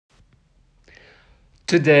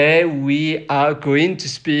Today we are going to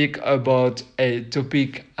speak about a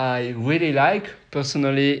topic I really like.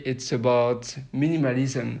 Personally, it's about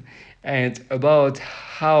minimalism and about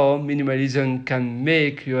how minimalism can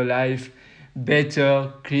make your life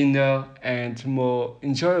better, cleaner, and more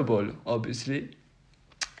enjoyable, obviously.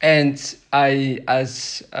 And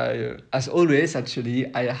as always,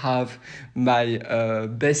 actually, I have my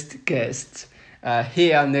best guest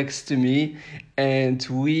here next to me, and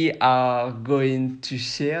we are going to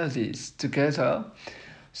share this together.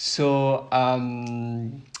 So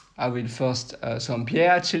I will first. So I'm Pierre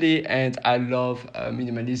actually, and I love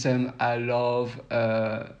minimalism.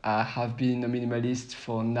 I have been a minimalist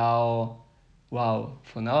for now. Wow,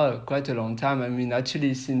 for now quite a long time. I mean,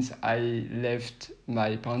 actually, since I left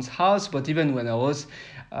my parents' house, but even when I was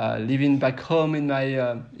living back home in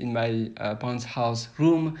my parents' house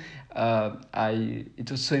room, I it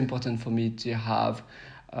was so important for me to have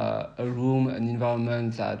a room, an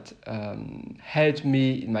environment that helped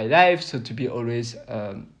me in my life. So to be always,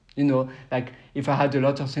 like if I had a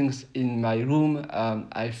lot of things in my room,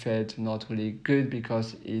 I felt not really good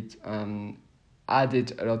because it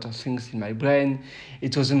added a lot of things in my brain.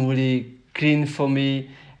 It wasn't really clean for me,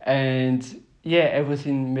 and yeah,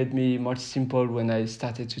 everything made me much simple when I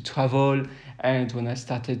started to travel and when I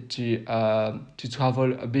started to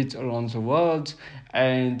travel a bit around the world,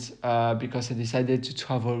 and because I decided to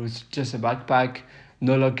travel with just a backpack,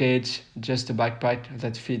 no luggage, just a backpack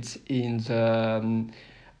that fits in the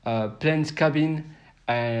plane's cabin,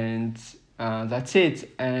 and that's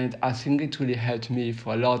it. And I think it really helped me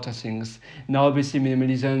for a lot of things. Now, obviously,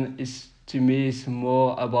 minimalism is to me is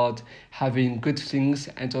more about having good things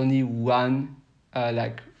and only one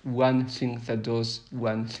thing that does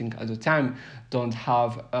one thing at a time. Don't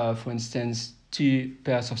have, for instance, two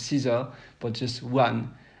pairs of scissors, but just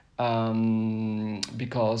one.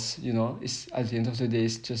 Because it's at the end of the day,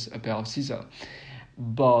 it's just a pair of scissors.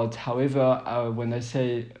 But however, when I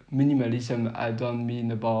say minimalism, I don't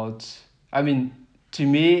mean about. I mean, to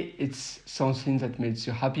me, it's something that makes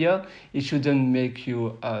you happier. It shouldn't make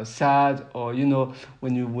you sad, or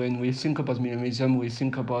when we think about minimalism, we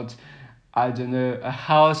think about, I don't know, a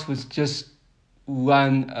house with just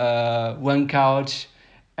one couch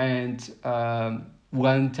and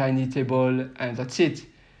one tiny table, and that's it.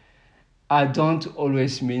 I don't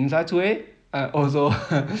always mean that way. Although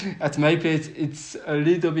at my place it's a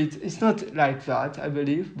little bit, it's not like that, I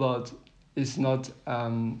believe, but it's not. I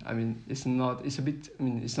mean, it's not. It's a bit. I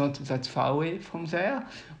mean, it's not that far away from there,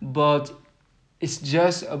 but it's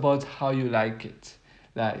just about how you like it.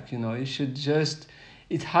 Like you should just.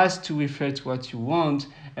 It has to reflect what you want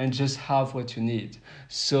and just have what you need.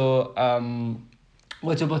 So,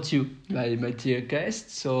 what about you, my dear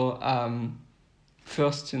guest? So,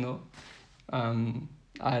 first,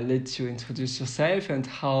 I'll let you introduce yourself and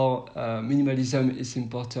how minimalism is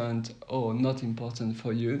important or not important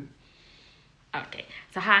for you. Okay,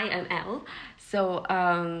 so hi, I'm Elle. So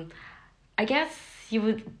I guess you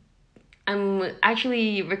would. I'm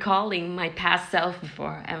actually recalling my past self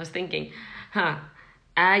before. I was thinking, huh,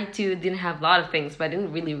 I too didn't have a lot of things, but I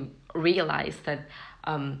didn't really realize that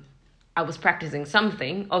I was practicing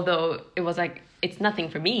something. Although it was like it's nothing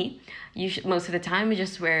for me. Most of the time I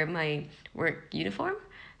just wear my work uniform,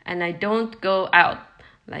 and I don't go out.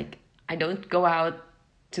 Like I don't go out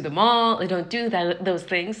to the mall. I don't do those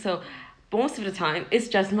things. So most of the time it's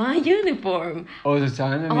just my uniform All the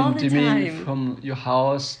time? I all mean, the do you mean time. from your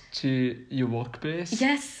house to your workplace?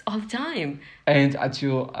 Yes, all the time. And at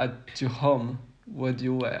your home, what do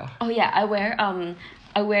you wear? Oh yeah, I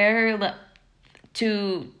wear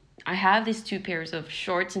two. I have these two pairs of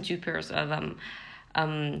shorts and two pairs of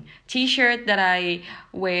t-shirt that I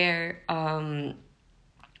wear.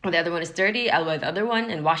 The other one is dirty. I'll wear the other one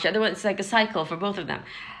and wash the other one. It's like a cycle for both of them.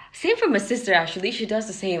 Same for my sister actually. She does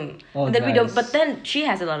the same. Oh, And then we don't. But nice. then she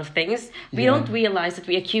has a lot of things. We Yeah, don't realize that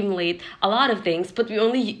we accumulate a lot of things, but we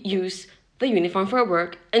only use the uniform for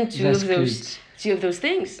work and that's good. two of those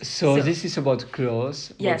things. So this is about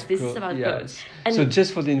clothes. Yes, this is about clothes. Yes. So And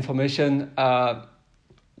just for the information,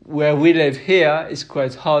 where we live here is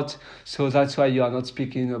quite hot, so that's why you are not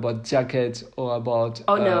speaking about jacket or about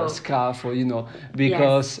oh no, scarf or yes,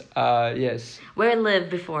 because yes, where I lived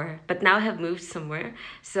before, but now I have moved somewhere.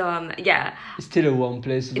 So yeah, it's still a warm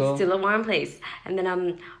place it's though. still a warm place. And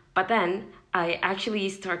then but then I actually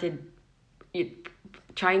started y-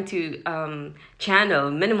 trying to channel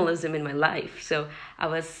minimalism in my life. So I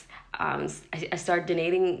was I started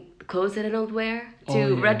donating clothes that I don't wear Oh to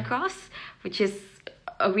yeah. Red Cross, which is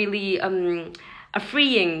a really a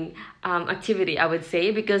freeing activity, I would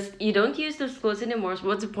say, because you don't use those clothes anymore. So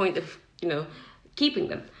what's the point of keeping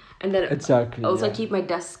them? And then Exactly, also yeah. keep my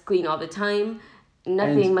desk clean all the time.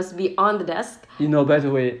 Nothing And must be on the desk. by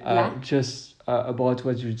the way, Yeah. just about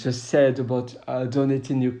what you just said about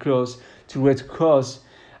donating your clothes to Red Cross,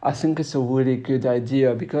 I think it's a really good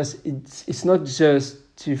idea because it's not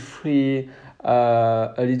just to free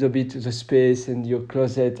a little bit the space and your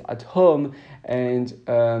closet at home and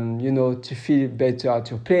to feel better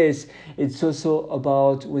at your place. It's also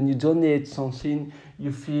about when you donate something,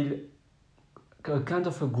 you feel a kind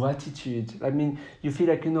of a gratitude. I mean, you feel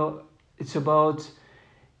like it's about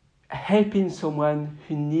helping someone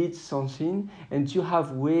who needs something, and you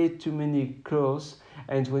have way too many clothes,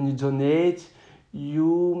 and when you donate,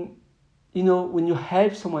 when you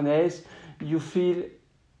help someone else, you feel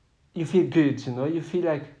good. You feel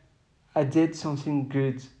like I did something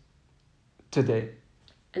good today.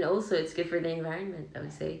 And also, it's good for the environment, I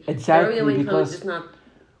would say. Throwing Exactly, away clothes because is not.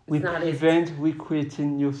 we It's not it. prevent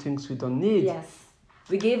recreating new things we don't need. Yes.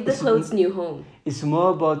 We give the It's clothes new home. it's more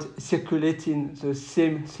about circulating the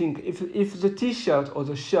same thing. If the T-shirt or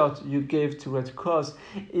the shirt you gave to Red Cross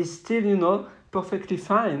is still perfectly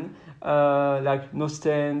fine, like no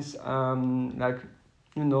stains, like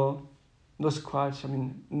no scratch. I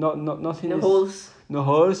mean, nothing No is holes. no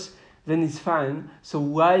holes. Then it's fine. So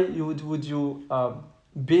why would you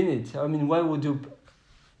bin it? I mean, why would you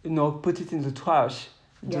put it in the trash?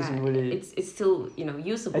 It Yeah, doesn't really. it's still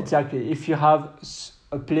usable. Exactly. If you have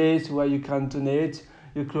a place where you can donate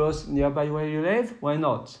your clothes nearby where you live, why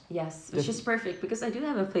not? Yes, which is perfect because I do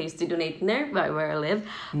have a place to donate nearby where I live.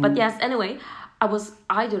 Mm. But yes, anyway,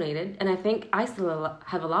 I donated, and I think I still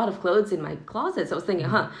have a lot of clothes in my closet. So I was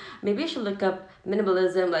thinking, maybe I should look up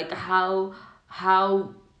minimalism, like how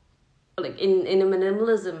like in a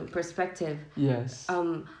minimalism perspective. Yes.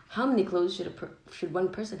 How many clothes should one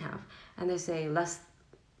person have? And they say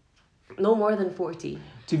no more than 40.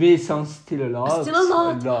 To me, it sounds still a lot. Still a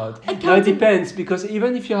lot. A lot. I Now it counted. depends because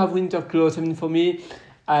even if you have winter clothes, I mean, for me,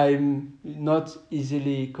 I'm not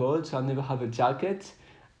easily cold, so I never have a jacket.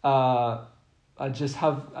 I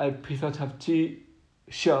prefer to have two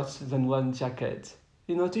shirts than one jacket.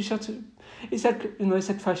 T-shirts. It's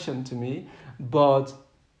like fashion to me, but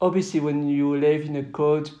obviously when you live in a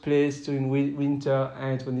cold place during winter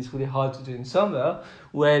and when it's really hot during summer,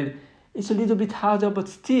 well, it's a little bit harder, but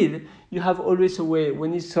still you have always a way.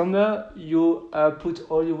 When it's summer, you put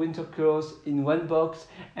all your winter clothes in one box,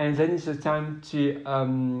 and then it's the time to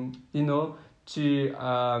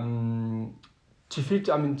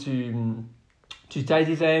filter. I mean to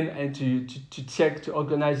tidy them and to check, to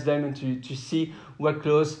organize them, and to see what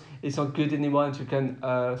clothes is not good anymore, and you can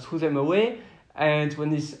throw them away. And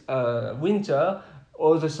when it's winter,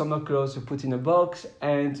 all the summer clothes you put in a box,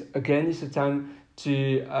 and again it's the time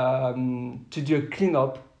to do a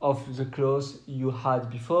cleanup of the clothes you had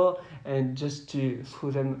before and just to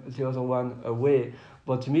throw them the other one away.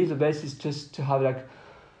 But to me the best is just to have like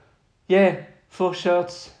 4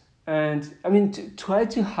 shirts, and I mean try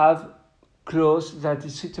to have clothes that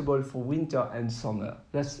is suitable for winter and summer.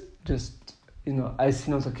 That's just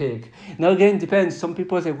icing on the cake. Now again, depends. Some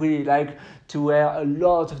people they really like to wear a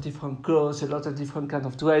lot of different clothes, a lot of different kind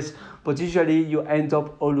of dress, but usually you end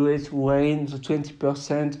up always wearing the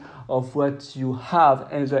 20% of what you have,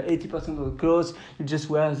 and the 80% of the clothes you just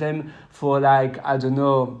wear them for like I don't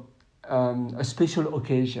know, a special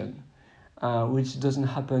occasion. Which doesn't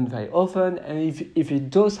happen very often, and if it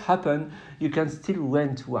does happen, you can still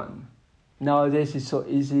rent one. Nowadays it's so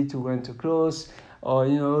easy to rent a clothes,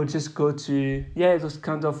 or just go to those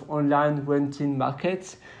kind of online renting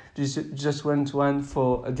markets. Just rent one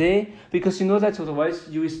for a day, because that otherwise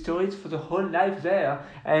you will store it for the whole life there,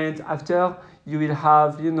 and after you will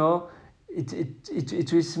have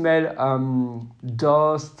it will smell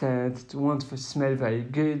dust, and it won't smell very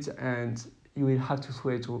good, and you will have to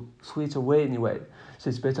throw it away anyway. So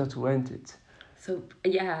it's better to rent it. So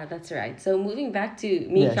yeah, that's right. So moving back to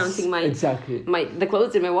me Yes, counting exactly. the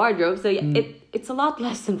clothes in my wardrobe. So yeah, it's a lot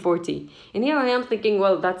less than 40. And here I am thinking,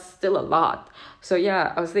 well, that's still a lot. So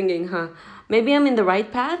yeah, I was thinking, maybe I'm in the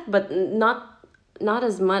right path, but not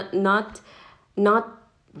as much, not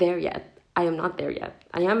there yet. I am not there yet.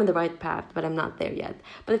 I am in the right path, but I'm not there yet.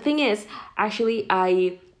 But the thing is, actually,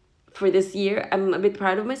 for this year, I'm a bit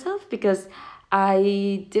proud of myself because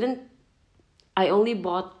I only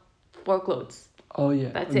bought 4 clothes. Oh yeah,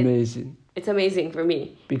 That's amazing. It's amazing for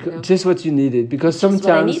me. Because just what you needed. Because Just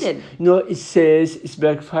what I sometimes needed. it says it's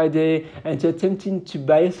Black Friday, and you're tempting to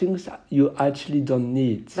buy things you actually don't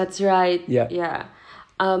need. That's right. Yeah.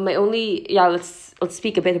 My only let's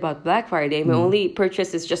speak a bit about Black Friday. My only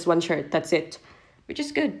purchase is just one shirt. That's it, which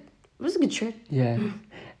is good. It was a good shirt. Yeah.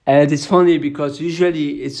 And it's funny because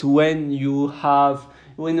usually it's when you have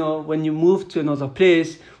when you move to another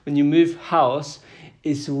place, when you move house,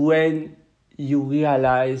 is when you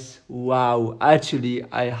realize, wow, actually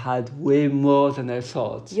I had way more than I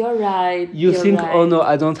thought. You're right. You You're think, oh right. no,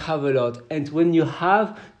 I don't have a lot. And when you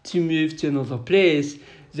have to move to another place,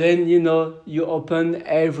 then you open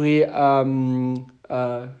every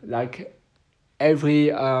like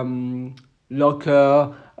every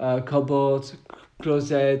locker, cupboard,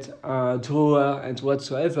 closet, drawer, and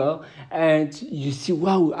whatsoever, and you see,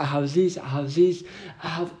 wow, I have this, I have this, I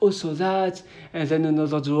have also that, and then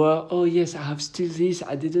another drawer, oh yes, I have still this,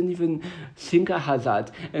 I didn't even think I had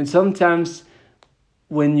that. And sometimes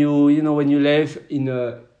when when you live in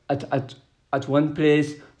at one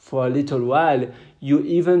place for a little while, you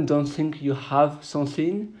even don't think you have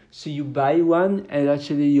something, so you buy one and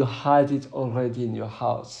actually you had it already in your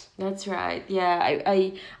house. That's right. Yeah,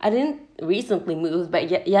 I didn't recently move,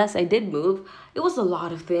 but yes, I did move. It was a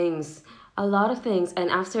lot of things, and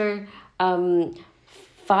after um,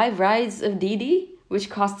 5 rides of Didi, which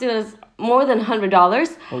costed us more than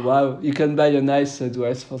 $100, Oh wow, you can buy a nice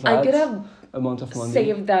dress for I that could have amount of money.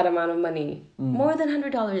 saved that amount of money, more than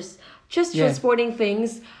 $100, just Yeah. transporting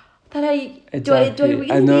things that do I Exactly. I really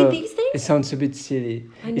need know these it things? sounds a bit silly.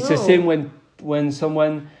 I It's the same know. when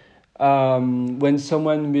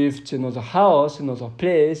someone moves to another house, another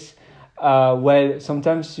place. Well,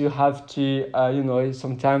 sometimes you have to,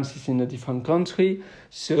 sometimes it's in a different country,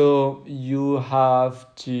 so you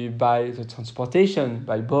have to buy the transportation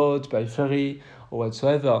by boat, by ferry, or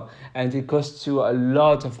whatsoever, and it costs you a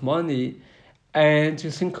lot of money. And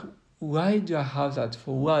you think, why do I have that?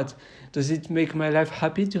 For what? Does it make my life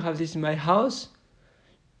happy to have this in my house?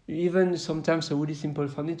 Even sometimes a really simple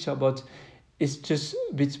furniture, but it's just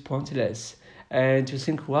a bit pointless. And you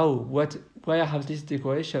think, wow, why I have this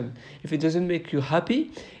decoration? If it doesn't make you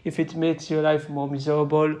happy, if it makes your life more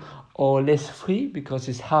miserable or less free, because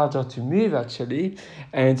it's harder to move actually,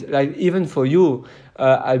 and like even for you,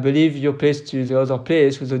 I believe your place to the other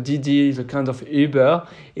place with the DD, the kind of Uber,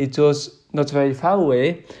 it was not very far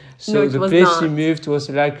away. No, So it the was place you not. moved was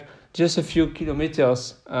like just a few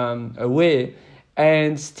kilometers away,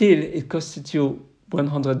 and still it costed you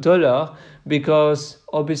 $100 because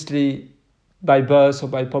obviously by bus or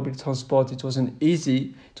by public transport it wasn't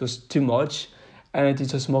easy, it was too much, and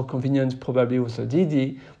it was more convenient probably with a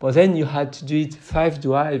Didi, but then you had to do it Five five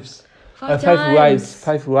rides, times.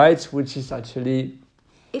 five rides, which is actually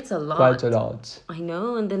It's a quite lot. a lot. I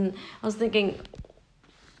know, and then I was thinking,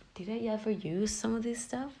 did I ever use some of this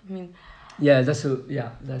stuff? I mean, Yeah, that's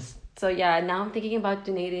so yeah, now I'm thinking about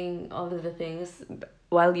donating all of the things.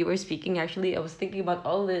 While you were speaking, actually, I was thinking about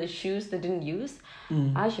all the shoes that didn't use.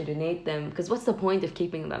 I should donate them because what's the point of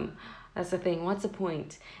keeping them? That's the thing. What's the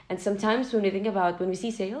point? And sometimes when we think about when we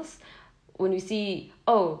see sales, when we see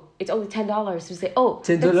it's only $10, we say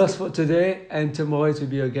 $10 for today, and tomorrow it will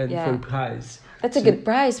be again full yeah, price. that's a So good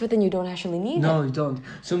price, but then you don't actually need no, it. you don't.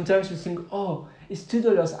 Sometimes you think, oh, it's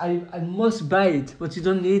 $2. I must buy it, but you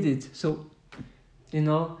don't need it. So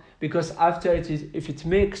because after if it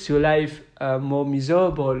makes your life more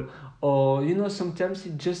miserable, or sometimes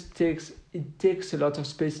it takes a lot of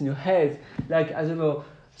space in your head. Like, I don't know,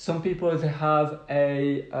 some people, they have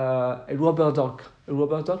a rubber duck,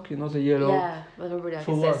 the yellow. Yeah, but remember that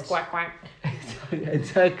For it says what? quack quack.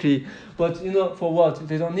 Exactly, but for what?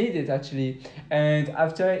 They don't need it actually, and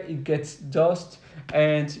after it gets dust,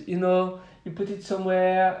 and you put it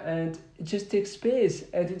somewhere, and it just takes space,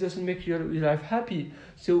 and it doesn't make your life happy.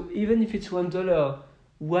 So even if it's $1,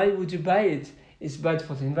 why would you buy it? It's bad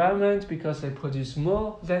for the environment because they produce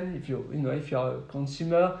more. Then if you're a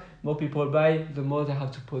consumer, more people buy, the more they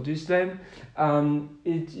have to produce them.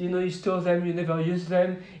 You store them, you never use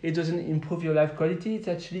them. It doesn't improve your life quality. It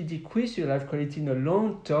actually decreases your life quality in the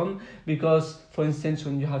long term because, for instance,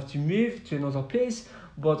 when you have to move to another place,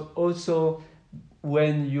 but also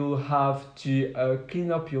when you have to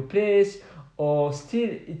clean up your place, or still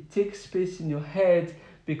it takes space in your head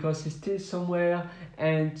because it's still somewhere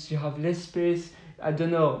and you have less space. I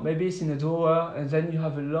don't know, maybe it's in a drawer, and then you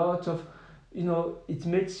have a lot of, it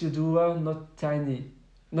makes your drawer not tidy.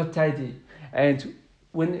 And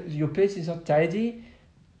when your place is not tidy,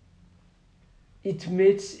 it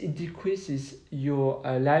decreases your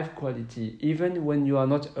life quality even when you are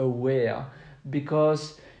not aware,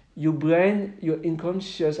 because your brain,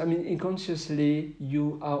 unconsciously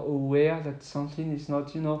you are aware that something is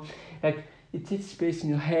not, like, it takes space in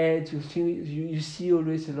your head. You think you see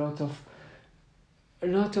always a lot of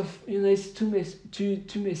it's too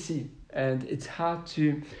messy, and it's hard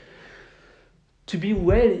to be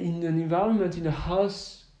well in an environment, in a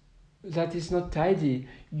house that is not tidy.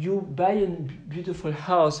 You buy a beautiful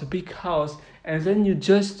house, a big house, and then you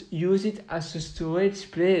just use it as a storage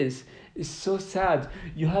place. It's so sad.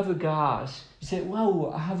 You have a garage. You say,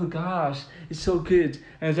 wow, I have a garage. It's so good.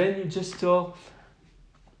 And then you just store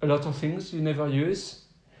a lot of things you never use.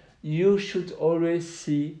 You should always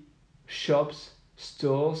see shops,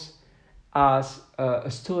 stores as a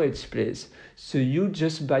storage place. So you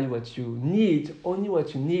just buy what you need, only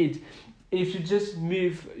what you need. If you just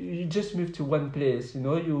move to one place. You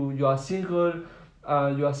know, you are single.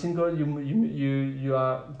 You are single. You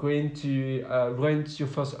are going to rent your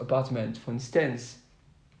first apartment, for instance.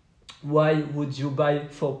 Why would you buy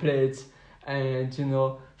 4 plates and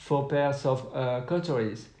four pairs of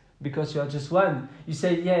cutleries? Because you are just one. You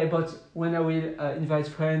say, yeah, but when I will invite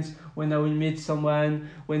friends, when I will meet someone,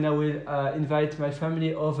 when I will invite my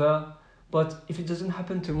family over. But if it doesn't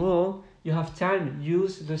happen tomorrow, you have time.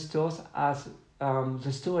 Use the stores as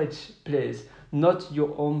the storage place, not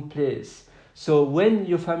your own place. So when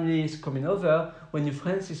your family is coming over, when your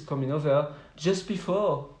friends is coming over, just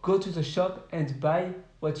before, go to the shop and buy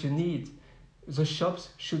what you need. The shops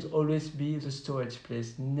should always be the storage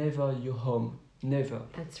place, never your home. Never.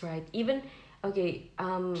 That's right. Even okay.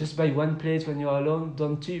 Just buy one plate when you're alone.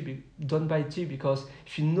 Don't buy two, because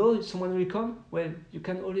if you know someone will come, well, you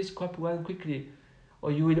can always grab one quickly,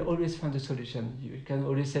 or you will always find a solution. You can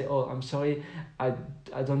always say, "Oh, I'm sorry, I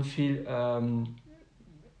don't feel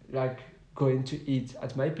like going to eat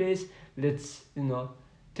at my place. Let's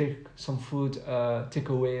take some food, take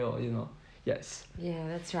away, or yes." Yeah,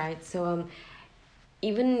 that's right. So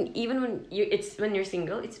even when you're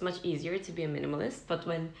single, it's much easier to be a minimalist. But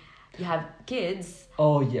when you have kids,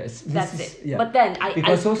 oh yes, that's it. Yeah. But then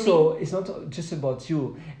because also it's not just about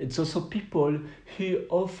you. It's also people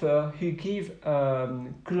who give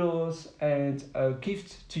clothes and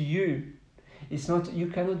gifts to you. It's not, you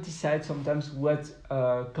cannot decide sometimes what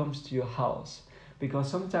comes to your house, because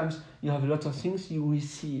sometimes you have a lot of things you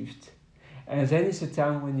received, and then it's a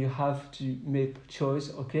time when you have to make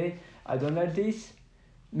choice. Okay, I don't like this.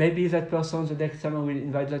 Maybe that person, the next time I will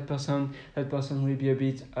invite that person will be a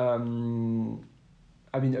bit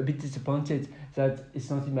a bit disappointed that it's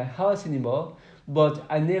not in my house anymore. But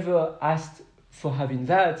I never asked for having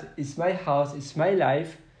that. It's my house, it's my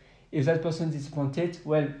life. If that person is disappointed,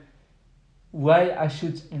 well, why I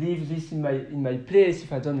should leave this in my place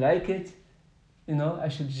if I don't like it? I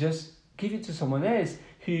should just give it to someone else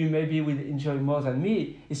who maybe will enjoy more than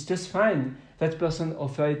me. It's just fine. That person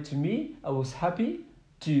offered it to me. I was happy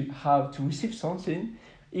to receive something,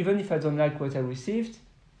 even if I don't like what I received.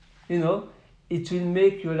 It will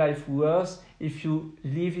make your life worse if you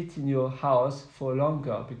leave it in your house for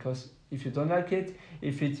longer, because if you don't like it,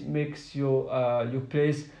 if it makes your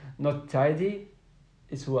place not tidy,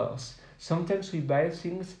 it's worse. Sometimes we buy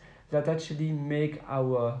things that actually make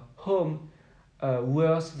our home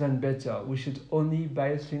worse than better. We should only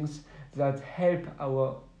buy things that help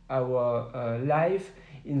our life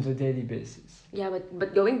in the daily basis. Yeah,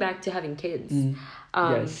 but going back to having kids,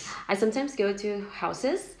 yes, I sometimes go to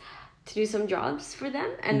houses to do some jobs for them,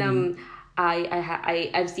 and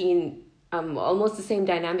I've seen almost the same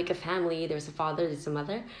dynamic of family. There's a father, there's a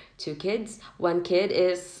mother, 2 kids. One kid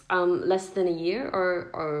is less than a year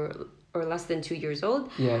or less than 2 years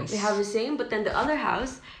old. Yes, they have the same, but then the other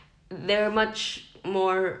house, they're much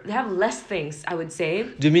more, they have less things, I would say.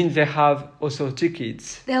 Do you mean they have also 2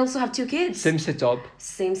 kids? They also have 2 kids. Same setup,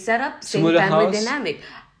 same setup, same smaller family house? dynamic,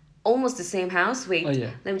 almost the same house. Wait, oh,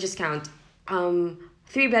 yeah. Let me just count.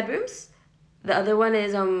 3 bedrooms. The other one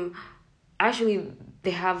is actually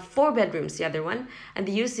they have 4 bedrooms, the other one, and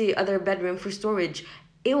they use the other bedroom for storage.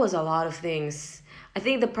 It was a lot of things. I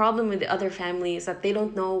think the problem with the other family is that they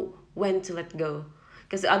don't know when to let go,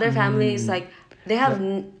 because the other family is like they have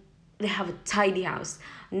a tidy house,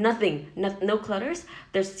 no clutters.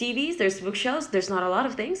 There's TVs, there's bookshelves, there's not a lot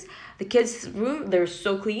of things. The kids' room, they're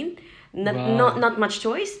so clean, not much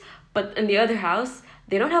choice. But in the other house,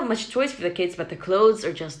 they don't have much choice for the kids, but the clothes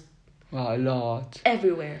are just a lot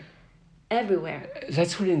everywhere.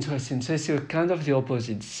 That's really interesting. So it's kind of the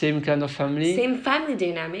opposite. Same kind of family. Same family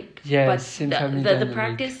dynamic. Yes, but same family dynamic. The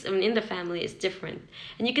practice in the family is different.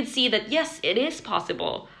 And you can see that, yes, it is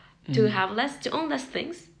possible to own less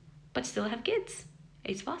things, but still have kids.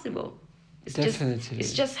 It's possible. Definitely.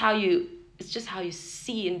 It's just how you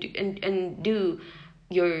see and do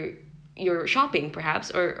your shopping,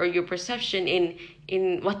 perhaps, or your perception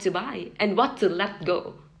in what to buy and what to let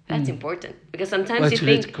go. That's important, because sometimes you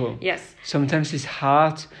think, yes. Sometimes it's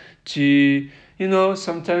hard to, you know,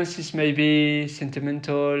 sometimes it's maybe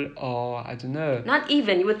sentimental or I don't know. Not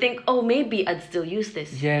even. You would think, oh, maybe I'd still use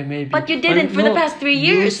this. Yeah, maybe. But you didn't for the no, past 3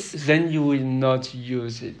 years. Then you will not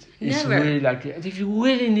use it. It's Never. really likely. And if you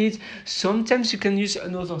really need, sometimes you can use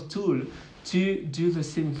another tool to do the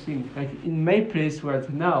same thing. Like in my place right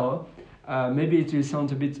now, maybe it will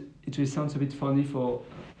sound a bit funny for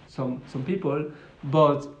some people,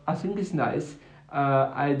 but I think it's nice.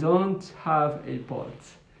 I don't have a pot.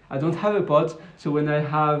 I don't have a pot, so when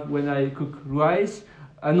I cook rice,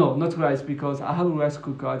 no, not rice because I have a rice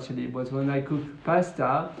cooker actually. But when I cook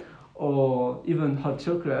pasta or even hot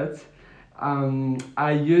chocolate,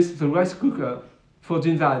 I use the rice cooker for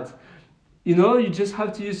doing that. You know, you just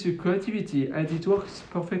have to use your creativity, and it works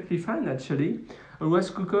perfectly fine actually. A rice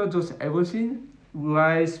cooker does everything: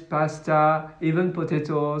 rice, pasta, even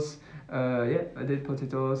potatoes. I did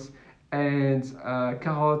potatoes and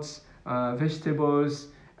carrots, vegetables,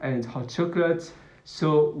 and hot chocolate.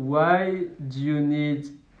 So why do you need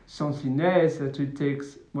something else that will take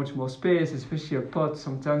much more space, especially a pot?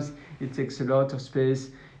 Sometimes it takes a lot of space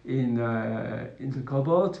in the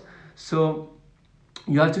cupboard. So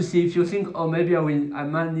you have to see if you think, oh, maybe I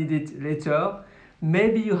might need it later.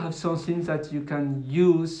 Maybe you have something that you can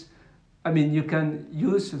use. I mean, you can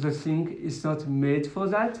use the thing. It's not made for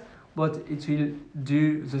that, but it will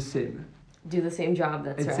do the same. Do the same job,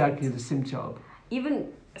 that's Exactly right. the same job. Even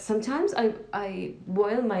sometimes I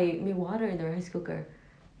boil my water in the rice cooker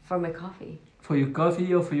for my coffee. For your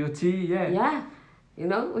coffee or for your tea, yeah. Yeah, you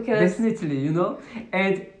know, because Definitely, you know.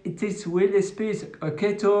 And it takes really space. A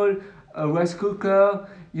kettle, a rice cooker,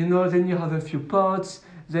 you know, then you have a few pots,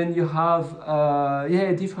 then you have,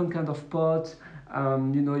 different kind of pots.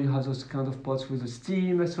 You know, you have those kind of pots with the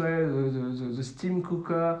steam as well, the steam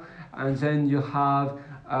cooker, and then you have,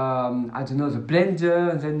 I don't know, the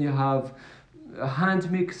blender, and then you have a hand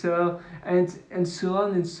mixer, and so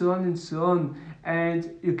on and so on and so on. And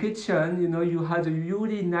your kitchen, you know, you had a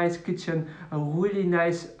really nice kitchen, a really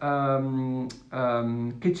nice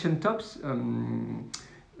kitchen tops,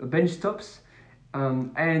 bench tops,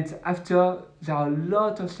 and after there are a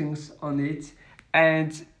lot of things on it,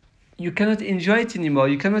 and you cannot enjoy it anymore.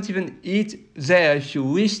 You cannot even eat there if you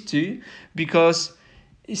wish to, because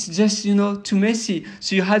it's just, you know, too messy.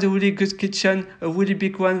 So you had a really good kitchen, a really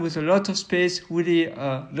big one with a lot of space, really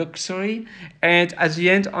luxury, and at the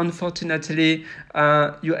end, unfortunately,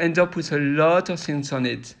 you end up with a lot of things on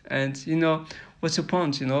it. And you know, what's the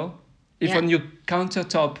point? You know, if Yeah. on your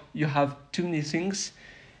countertop you have too many things,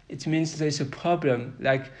 it means there's a problem.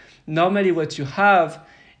 Like normally, what you have,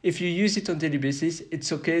 if you use it on daily basis,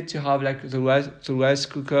 it's okay to have like the rice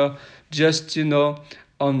cooker just, you know,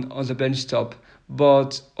 on the bench top.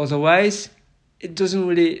 But otherwise, it doesn't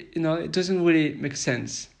really make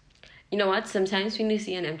sense. you know what? Sometimes when you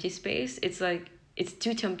see an empty space, it's like it's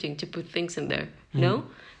too tempting to put things in there. No,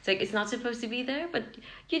 it's like it's not supposed to be there, but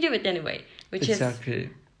you do it anyway, which Exactly.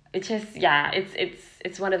 it's just yeah,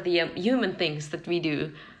 it's one of the human things that we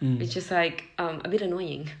do. It's just like a bit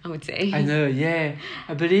annoying, I would say. I know, yeah.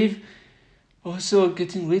 I believe also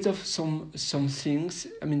getting rid of some things.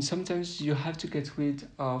 I mean, sometimes you have to get rid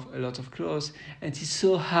of a lot of clothes, and it's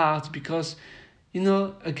so hard because, you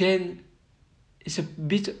know, again, it's a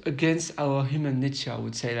bit against our human nature, I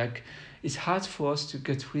would say. Like, it's hard for us to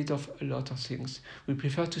get rid of a lot of things. We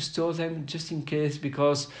prefer to store them just in case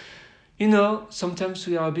because, you know, sometimes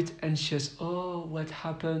we are a bit anxious. Oh, what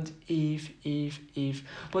happened if?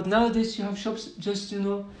 But nowadays you have shops just, you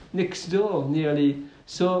know, next door nearly.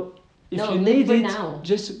 So if No, you live need for it, now.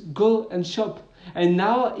 just go and shop. And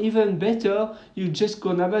now even better, you just go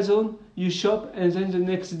on Amazon, you shop, and then the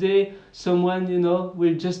next day someone, you know,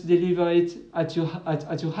 will just deliver it at your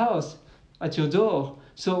house, at your door.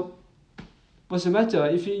 So what's the matter?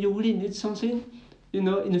 If you really need something, you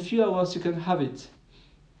know, in a few hours you can have it.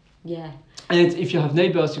 Yeah. And if you have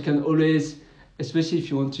neighbors, you can always, especially if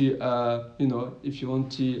you want to, if you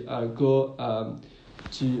want to go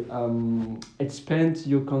to expand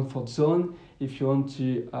your comfort zone, if you want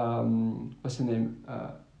to,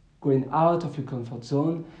 going out of your comfort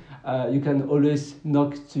zone, you can always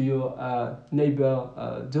knock to your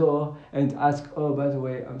neighbor door and ask, oh, by the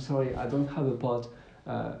way, I'm sorry, I don't have a pot.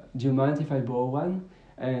 Do you mind if I borrow one?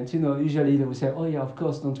 And you know, usually they will say, "Oh yeah, of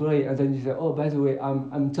course, don't worry." And then you say, "Oh, by the way,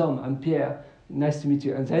 I'm Tom, I'm Pierre. Nice to meet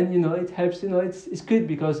you." And then you know, it helps. You know, it's good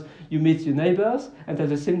because you meet your neighbors, and at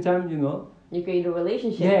the same time, you know, You create a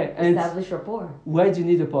relationship, Yeah, and- establish rapport. why do you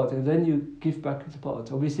need a pot? And then you give back the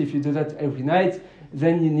pot. Obviously, if you do that every night,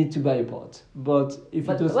 then you need to buy a pot. But if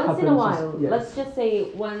But it just once happens, in a while, yes. let's just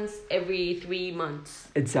say once every 3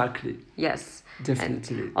 months. Exactly, Yes.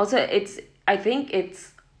 definitely. Also, I think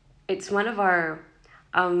it's it's one of our,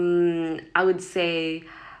 I would say,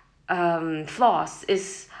 flaws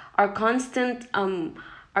is our constant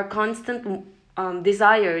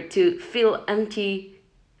desire to fill empty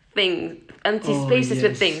Oh spaces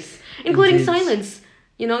with things, yes, including indeed. silence.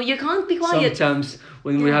 You know, you can't be quiet. Sometimes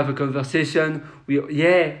when we Yeah. have a conversation, we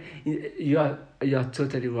yeah, you are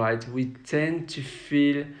totally right. We tend to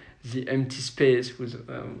fill the empty space with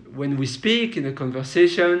when we speak in a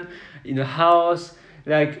conversation in a house,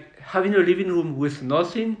 like having a living room with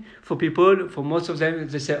nothing for people. For most of them,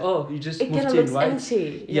 they say, "Oh, you just It kind moved of in, looks right?"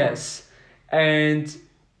 empty. Yeah. Yes, and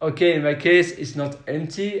okay, in my case, it's not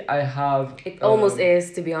empty. I have It almost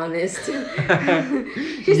is, to be honest.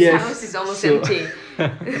 His house is yes, almost so empty.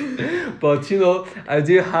 but you know, I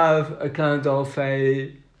do have a kind of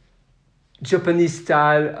a Japanese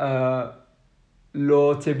style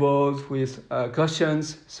low tables with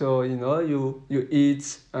cushions. So you know, you eat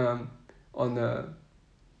on a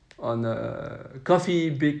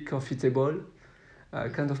big coffee table,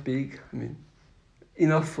 kind of big. I mean,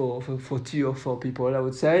 enough for 2 or 4 people, I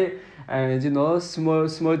would say. And you know,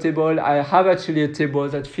 small table. I have actually a table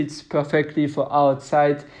that fits perfectly for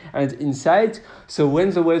outside and inside. So when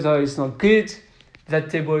the weather is not good, that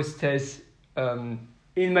table stays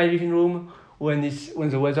in my living room. When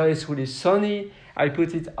the weather is really sunny, I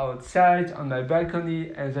put it outside on my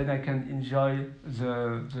balcony, and then I can enjoy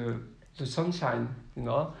the sunshine, you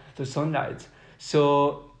know, the sunlight.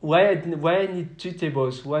 So why I need 2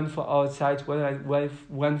 tables, one for outside,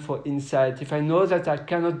 one for inside. If I know that I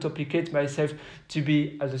cannot duplicate myself to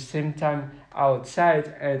be at the same time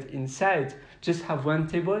outside and inside, just have one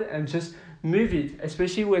table and just move it.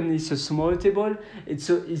 Especially when it's a small table, it's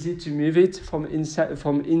so easy to move it from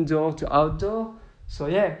indoor to outdoor. So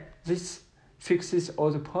yeah, this fixes all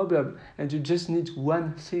the problem, and you just need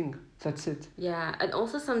one thing. That's it. Yeah, and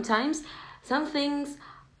also sometimes some things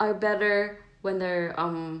are better when they're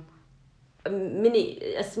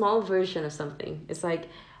a small version of something. It's like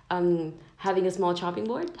having a small chopping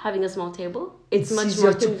board, having a small table. It's much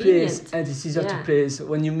Easier more to place, convenient. and it's easier to Yeah. place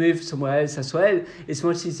when you move somewhere else as well. It's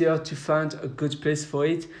much easier to find a good place for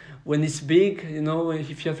it when it's big. You know,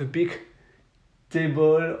 if you have a big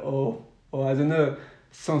table or I don't know,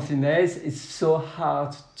 something else, it's so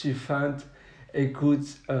hard to find a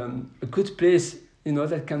good place, you know,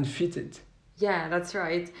 that can fit it. Yeah, that's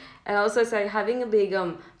right. And also, it's like having a big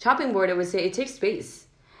chopping board. I would say it takes space,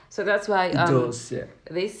 so that's why It does, yeah.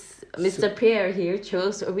 this So Mr. Pierre here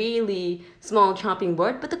chose a really small chopping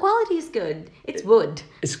board, but the quality is good. It's wood.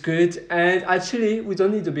 it's good, and actually we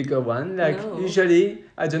don't need a bigger one. Like No. usually,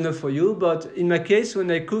 I don't know for you, but in my case,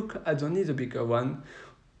 when I cook, I don't need a bigger one.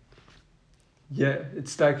 Yeah,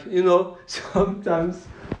 it's like, you know, sometimes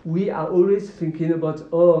we are always thinking about,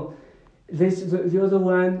 oh, this the other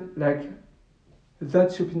one, like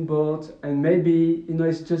that shopping board, and maybe, you know,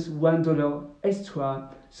 it's just $1 extra.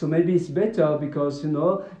 So maybe it's better because, you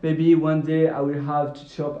know, maybe one day I will have to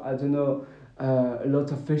chop, I don't know, a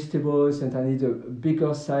lot of vegetables, and I need a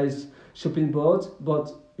bigger size shopping board. But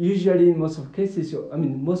usually, in most of the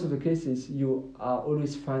cases, you are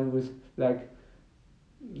always fine with like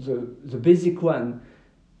the basic one.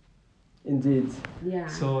 Indeed. Yeah.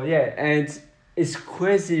 So yeah, and it's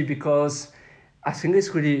crazy because I think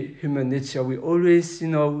it's really human nature. We always, you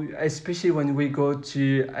know, especially when we go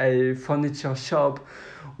to a furniture shop,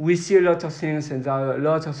 we see a lot of things, and there are a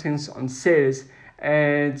lot of things on sales,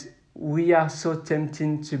 and we are so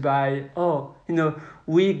tempted to buy. Oh, you know,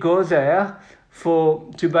 we go there for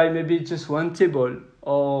to buy maybe just one table,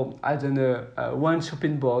 or I don't know, one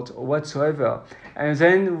shopping board or whatsoever, and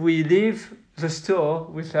then we leave the store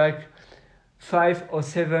with like 5 or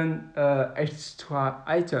 7 extra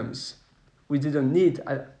items we didn't need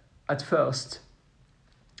at first.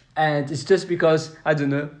 And it's just because, I don't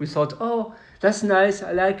know, we thought, oh, that's nice,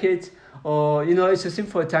 I like it. Or, you know, it's the same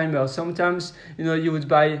for a timer. Sometimes, you know, you would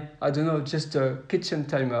buy, I don't know, just a kitchen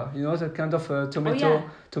timer, you know, that kind of a Oh yeah.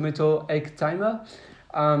 tomato egg timer.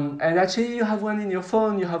 And actually, you have one in your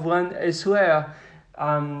phone, you have one elsewhere.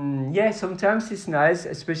 Yeah, sometimes it's nice,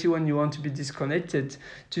 especially when you want to be disconnected,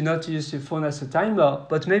 to not use your phone as a timer.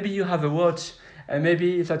 But maybe you have a watch, and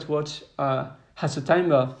maybe that watch has a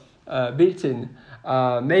timer built in.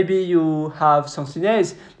 Maybe you have something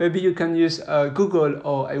else. Maybe you can use Google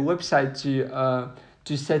or a website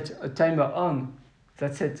to set a timer on.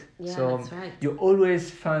 That's it. Yeah, So that's right. you always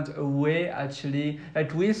find a way, actually,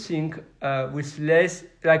 like we think with less,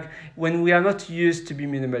 like when we are not used to be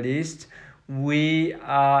minimalist, we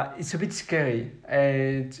are, it's a bit scary.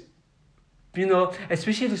 And you know,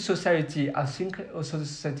 especially the society, I think also the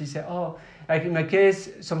society say, oh, like in my case,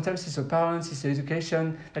 sometimes it's the parents, it's the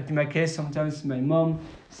education. Like in my case, sometimes my mom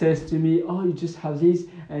says to me, oh, you just have this,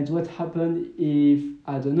 and what happened if,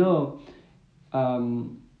 I don't know,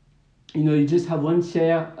 you just have one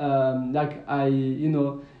chair, like I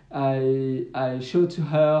showed to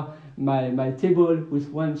her my table with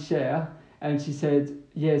one chair, and she said,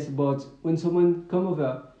 yes, but when someone come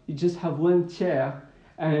over, you just have one chair.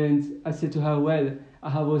 And I said to her, well, I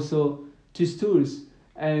have also two stools,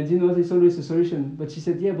 and there's always a solution. But she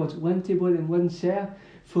said, yeah, but one table and one chair,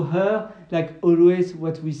 for her, like always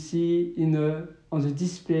what we see on the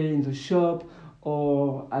display in the shop,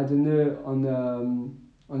 or I don't know, on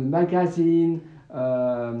a magazine,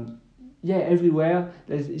 yeah, everywhere.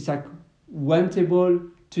 It's like one table,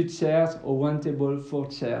 two chairs, or one table, four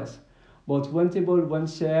chairs. But one table, one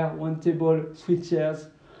chair, one table, three chairs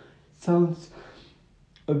sounds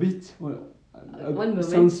a bit, well, One moment.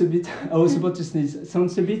 sounds a bit, I was about to sneeze,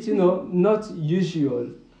 sounds a bit, not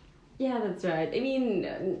usual. Yeah, that's right. I mean,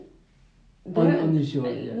 there, Unusual,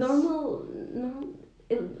 yes.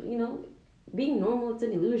 being normal is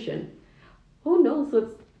an illusion. Who knows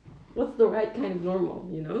what's the right kind of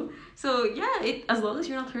normal? So yeah, as long as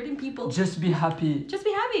you're not hurting people, Just be happy. just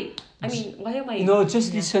be happy. I mean, why am I?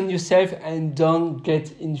 Just listen yourself and don't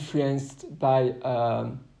get influenced by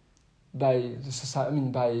the society. I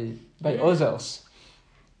mean, by Yeah. others.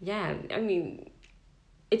 Yeah, I mean,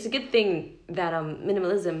 it's a good thing that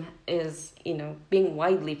minimalism is being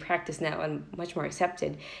widely practiced now and much more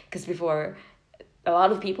accepted, because before a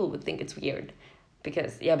lot of people would think it's weird,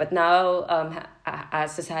 but now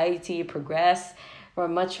as society progress, we're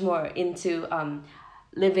much more into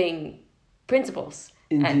living principles.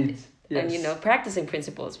 Indeed, and yes. practicing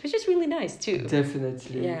principles, which is really nice too.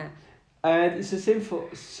 Definitely. Yeah. And it's the same for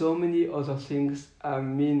so many other things. I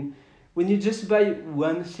mean, when you just buy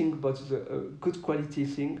one thing but a good quality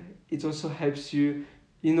thing, it also helps you,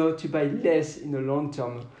 to buy less in the long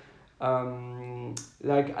term.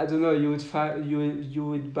 Like, I don't know, you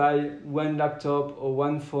would buy one laptop or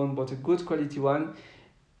one phone, but a good quality one.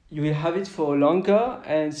 You will have it for longer,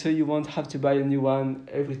 and so you won't have to buy a new one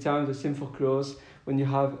every time. The same for clothes. When you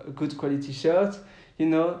have a good quality shirt,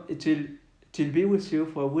 it will be with you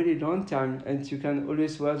for a really long time, and you can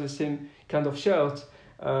always wear the same kind of shirt.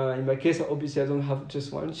 In my case, obviously, I don't have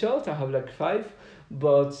just one shirt. I have like five,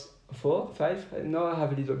 but 4, 5. Now I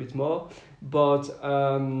have a little bit more, but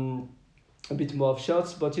a bit more of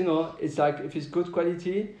shirts. But it's like, if it's good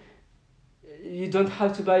quality, you don't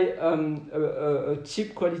have to buy a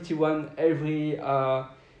cheap quality one every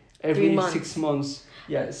 3 months. 6 months.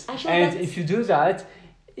 Yes, Actually, and that's- if you do that,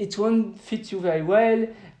 it won't fit you very well,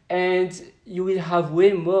 and you will have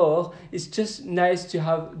way more. It's just nice to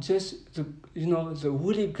have just the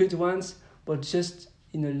really good ones, but just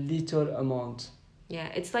in a little amount. Yeah,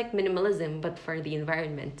 it's like minimalism, but for the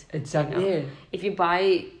environment. Exactly. Yeah. If you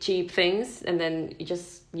buy cheap things and then you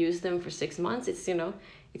just use them for 6 months,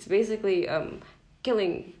 it's basically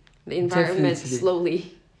killing the environment Definitely.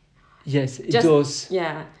 slowly. Yes, it Just- does.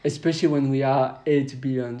 Yeah. Especially when we are 8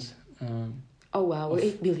 billion. Oh wow, we're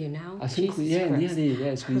 8 billion now. I think Jesus Christ. nearly.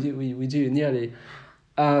 Yes, we do. We do nearly.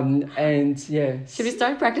 And yeah. Should we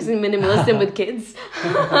start practicing minimalism with kids?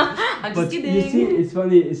 I'm just But kidding. you see, it's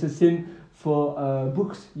funny. It's the same for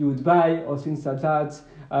books you would buy or things like that.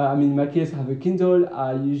 I mean, in my case, I have a Kindle.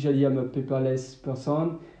 I usually am a paperless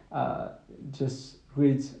person. Just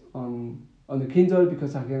read on the Kindle,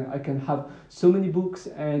 because I can have so many books,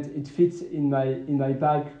 and it fits in my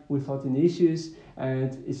bag without any issues,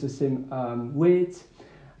 and it's the same weight.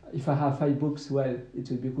 If I have 5 books, well, it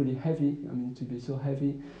will be really heavy. I mean, it will be so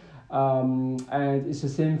heavy. And it's the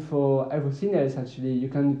same for everything else, actually. You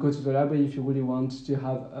can go to the library if you really want to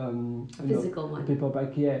have Physical one. a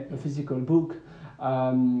paperback, a physical book.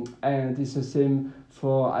 And it's the same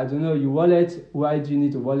for, I don't know, your wallet. Why do you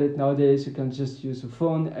need a wallet nowadays? You can just use a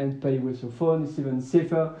phone and pay with your phone. It's even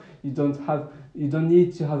safer. You don't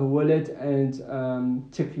need to have a wallet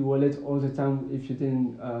and check your wallet all the time if you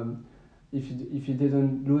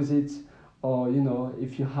didn't lose it. Or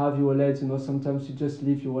if you have your wallet, sometimes you just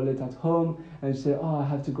leave your wallet at home and say, oh, I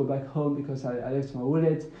have to go back home because I left my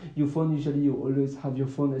wallet. Your phone, usually you always have your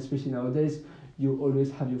phone, especially nowadays, you always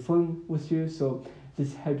have your phone with you. So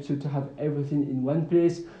this helps you to have everything in one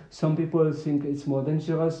place. Some people think it's more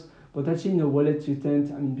dangerous, but actually in a wallet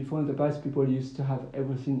before in the past, people used to have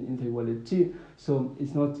everything in their wallet too. So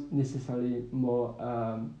it's not necessarily more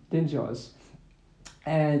dangerous.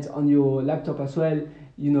 And on your laptop as well,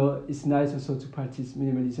 it's nice also to practice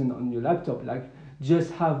minimalism on your laptop. Like,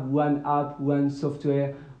 just have one app, one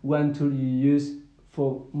software, one tool you use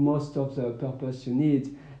for most of the purpose you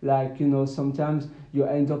need. Like, sometimes you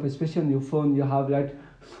end up, especially on your phone, you have like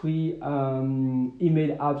three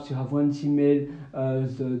email apps. You have one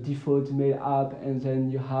Gmail, the default mail app, and then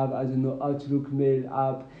you have, I don't know, Outlook mail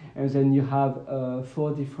app, and then you have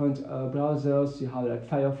four different browsers. You have like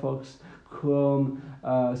Firefox, Chrome,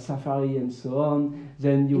 Safari, and so on.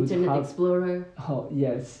 Then you would Internet have Explorer. oh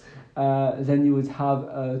yes. Then you would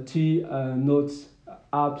have two notes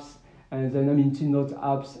apps, and then I mean two note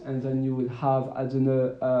apps, and then you would have, I don't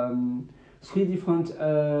know, three different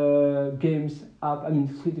games app. I mean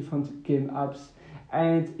three different game apps,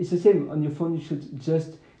 and it's the same on your phone. You should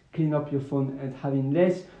just clean up your phone and having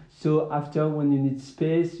less. So after, when you need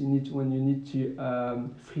space, when you need to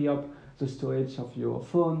free up the storage of your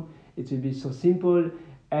phone, it will be so simple.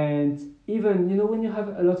 And even, when you have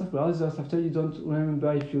a lot of browsers, after you don't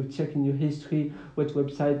remember, if you check in your history what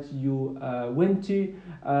website you went to,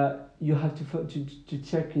 you have to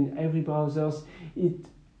check in every browser. It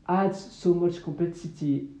adds so much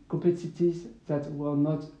complexities that were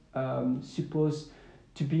not supposed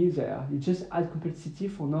to be there. You just add complexity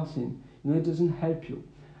for nothing. It doesn't help you.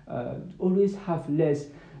 Always have less.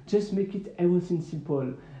 Just make it everything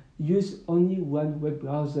simple. Use only one web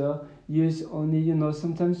browser. Use only,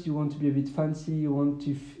 sometimes you want to be a bit fancy, you want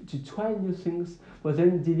to try new things, but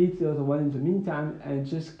then delete the other one in the meantime and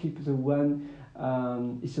just keep the one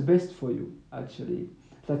is the best for you, actually.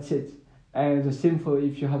 That's it. And the same for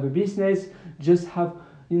if you have a business, just have,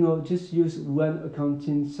 just use one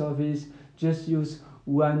accounting service, just use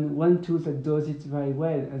one tool that does it very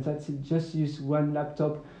well, and that's it. Just use one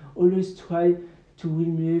laptop. Always try to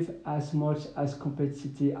remove as much as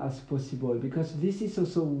complexity as possible, because this is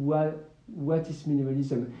also what is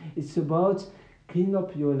minimalism. It's about clean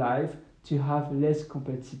up your life to have less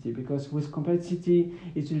complexity, because with complexity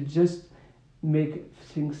it will just make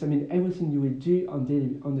things, I mean everything you will do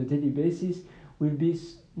on a daily basis will be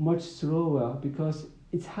much slower, because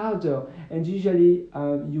it's harder, and usually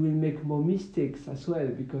you will make more mistakes as well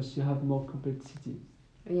because you have more complexity.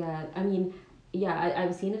 Yeah, I mean, yeah,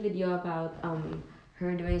 I've seen a video about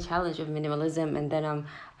her doing a challenge of minimalism, and then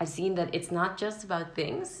I've seen that it's not just about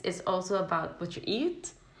things, it's also about what you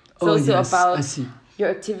eat. It's Oh also yes, I about see. your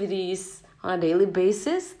activities on a daily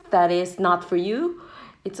basis that is not for you.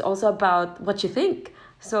 It's also about what you think.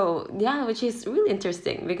 So yeah, which is really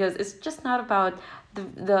interesting because it's just not about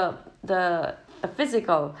the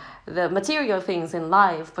physical, the material things in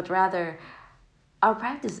life, but rather our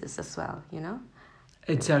practices as well, you know?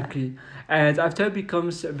 Yeah. Exactly. And after it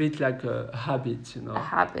becomes a bit like a habit, A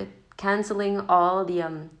habit. Canceling all the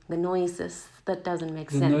noises that doesn't make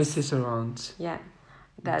the sense. noises around. Yeah.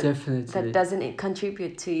 That Definitely. doesn't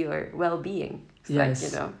contribute to your well-being. It's like,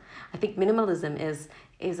 Yes. I think minimalism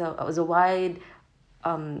is a wide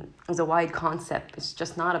concept. It's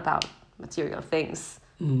just not about material things,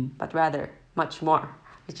 Mm. but rather much more,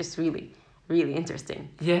 which is really, really interesting.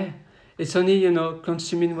 Yeah. It's only,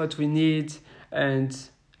 consuming what we need, and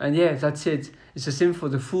yeah, that's it. It's the same for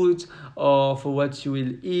the food or for what you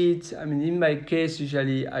will eat. I mean, in my case,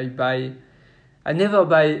 usually I never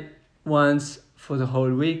buy once for the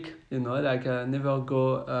whole week, like I never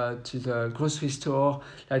go to the grocery store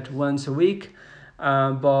like once a week.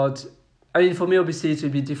 But I mean, for me, obviously, it will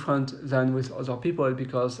be different than with other people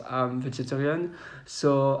because I'm vegetarian,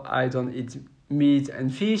 so I don't eat meat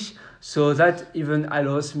and fish. So that even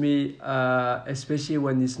allows me, especially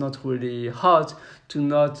when it's not really hot, to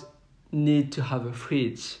not need to have a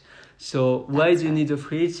fridge. So why That's do you right. need a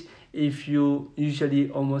fridge if you usually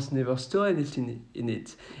almost never store anything in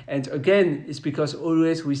it? And again, it's because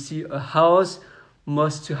always we see a house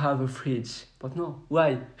must to have a fridge. But no,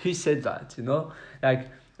 why? Who said that? Like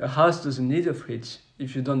a house doesn't need a fridge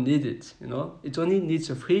if you don't need it. It only needs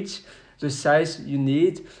a fridge the size you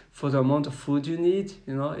need for the amount of food you need.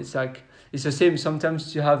 It's like it's the same.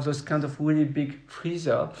 Sometimes you have those kind of really big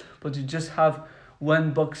freezer, but you just have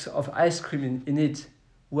one box of ice cream in it.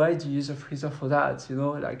 Why do you use a freezer for that?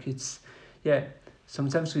 Like it's, yeah.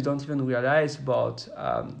 Sometimes we don't even realize, but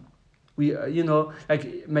we,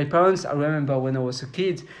 like my parents. I remember when I was a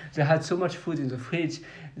kid, they had so much food in the fridge.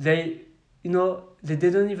 They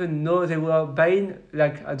didn't even know they were buying,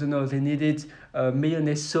 like, I don't know, they needed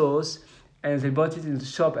mayonnaise sauce, and they bought it in the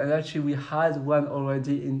shop, and actually we had one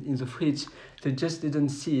already in the fridge. They just didn't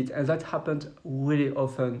see it, and that happened really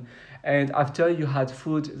often. And after you had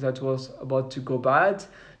food that was about to go bad,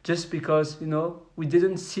 just because we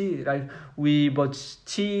didn't see, like we bought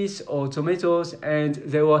cheese or tomatoes and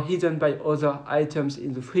they were hidden by other items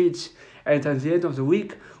in the fridge, and at the end of the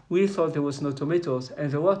week we thought there was no tomatoes,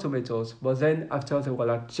 and there were tomatoes, but then after they were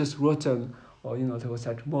like just rotten, or there was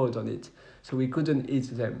like mold on it, so we couldn't eat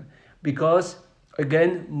them because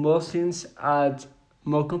again more things add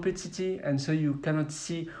more complexity, and so you cannot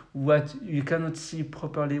see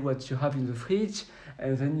properly what you have in the fridge,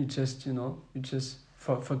 and then you just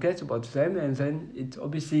forget about them, and then it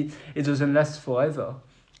doesn't last forever.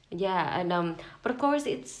 Yeah, and but of course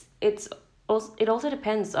it also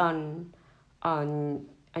depends on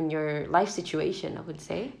on your life situation, I would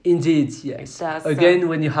say. Indeed, It yes. does. Again,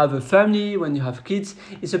 when you have a family, when you have kids,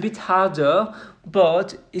 it's a bit harder,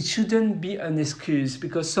 but it shouldn't be an excuse,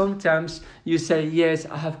 because sometimes you say, yes,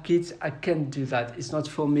 I have kids, I can't do that. It's not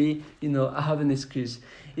for me, I have an excuse.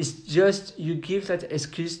 It's just you give that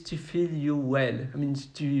excuse to feel you well. I mean,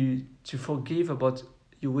 to forgive about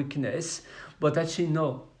your weakness, but actually,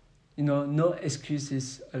 no. No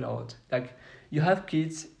excuses allowed. Like, you have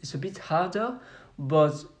kids, it's a bit harder,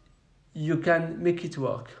 but you can make it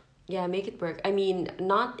work. Yeah, make it work. I mean,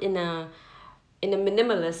 not in a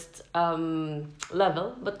minimalist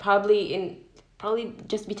level, but probably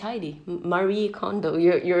just be tidy. Marie Kondo,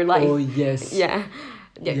 your life. Oh, yes. Yeah,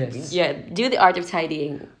 yeah, Yes. yeah. Do the art of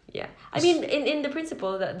tidying. Yeah, I mean, in the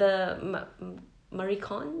principle that Marie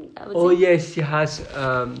Kondo, I would Oh, say. yes, he has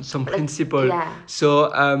some Like, principle. yeah.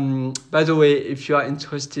 So, by the way, if you are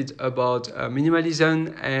interested about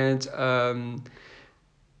minimalism and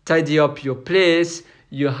tidy up your place,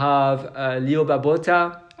 you have Leo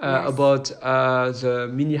Babota Yes. about the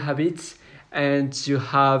mini habits, and you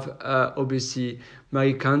have obviously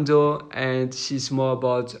Marie Kondo, and she's more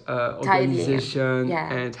about Tidying. organization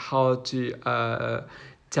Yeah. and how to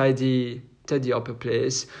tidy up a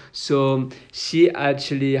place. So she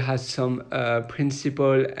actually has some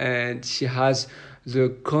principle, and she has the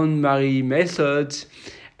KonMari method,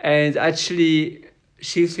 and actually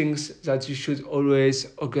she thinks that you should always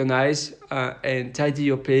organize and tidy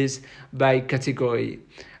your place by category.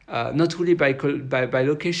 Not really by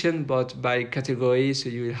location, but by category. So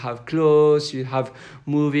you will have clothes, you will have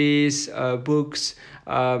movies, books,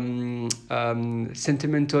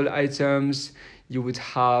 sentimental items. You would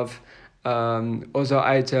have other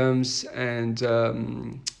items, and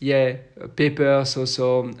papers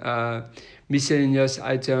also, miscellaneous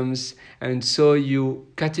items, and so you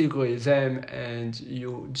categorize them, and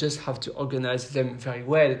you just have to organize them very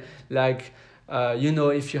well. Like,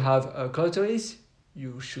 if you have cutleries,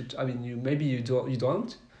 you should. I mean, you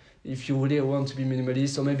don't. If you really want to be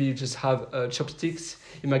minimalist, or maybe you just have chopsticks.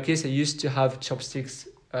 In my case, I used to have chopsticks.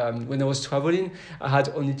 When I was traveling, I had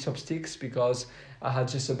only chopsticks because I had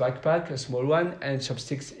just a backpack, a small one, and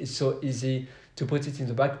chopsticks is so easy to put it in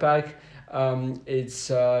the backpack. It's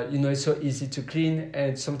so easy to clean,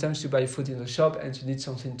 and sometimes you buy food in the shop and you need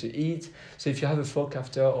something to eat. So if you have a fork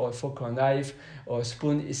after, or a fork or a knife or a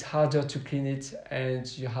spoon, it's harder to clean it, and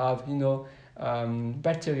you have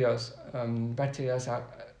bacteria. Bacteria are.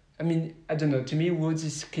 I mean, I don't know. To me, wood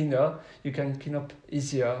is cleaner. You can clean up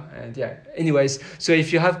easier, and yeah. Anyways, so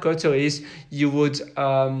if you have cutleries, you would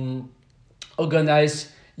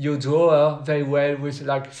organize your drawer very well with,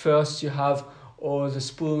 like, first you have all the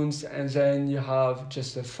spoons, and then you have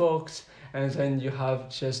just the forks, and then you have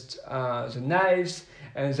just the knives,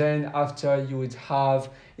 and then after you would have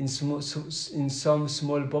in some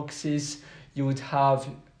small boxes, you would have,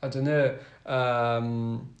 I don't know,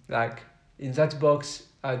 like, in that box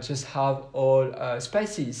I just have all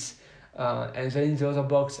spices, and then in the other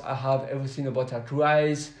box I have everything about, like,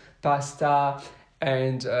 rice, pasta,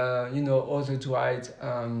 and all the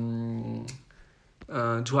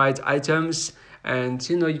dried items, and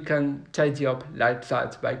you can tidy up like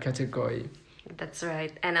that by category. That's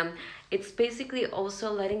right. And it's basically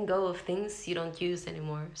also letting go of things you don't use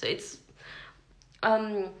anymore. So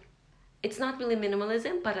um it's not really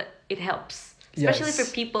minimalism, but it helps. Especially for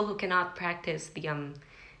Yes. people who cannot practice the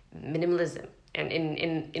minimalism and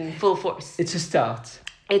in full force. It's a start.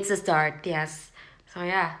 It's a start, yes. So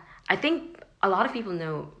yeah, I think a lot of people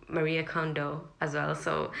know Maria Kondo as well.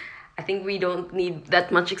 So I think we don't need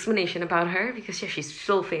that much explanation about her because, yeah, she's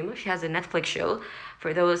so famous. She has a Netflix show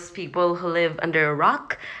for those people who live under a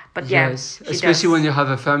rock. But yeah, Yes, she especially does. when you have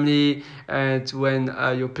a family, and when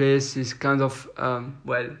your place is kind of A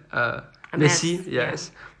messy. mess, yeah.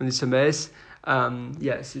 Yes, when it's a mess.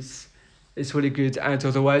 Yes, it's really good. And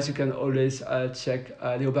otherwise, you can always check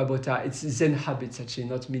Leo Babota. It's Zen Habits, actually,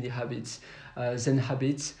 not Mini Habits. Zen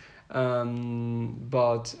Habits.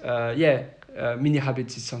 But yeah, Mini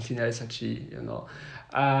Habits is something else, actually.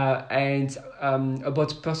 And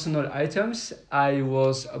about personal items, I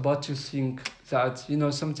was about to think that,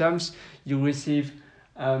 sometimes you receive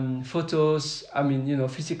photos, I mean,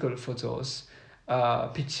 physical photos,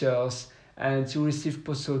 pictures, and you receive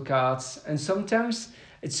postal cards, and sometimes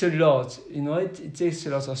it's a lot, it takes a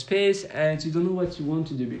lot of space, and you don't know what you want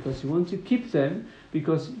to do, because you want to keep them,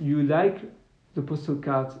 because you like the postal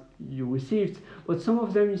card you received. But some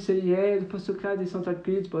of them you say, yeah, the postal card is not that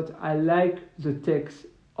good, but I like the text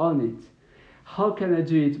on it. How can I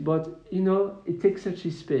do it? But it takes such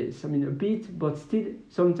a space. I mean, a bit, but still,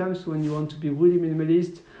 sometimes when you want to be really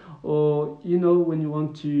minimalist, or when you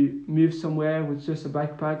want to move somewhere with just a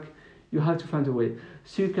backpack, you have to find a way.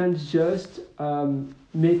 So you can just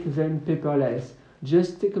make them paperless.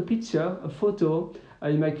 Just take a picture, a photo.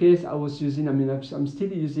 In my case, I'm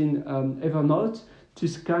still using Evernote to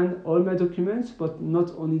scan all my documents, but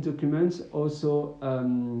not only documents, also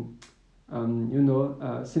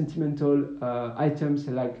sentimental items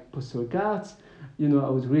like postal cards. I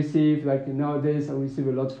would receive, like nowadays, I receive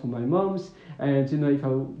a lot from my mom's, and if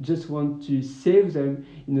I just want to save them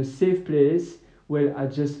in a safe place, well, I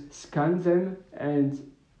just scan them and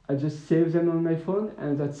I just save them on my phone,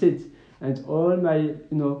 and that's it. And all my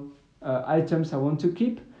items I want to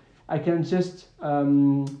keep, I can just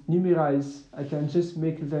numerize. I can just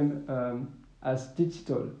make them as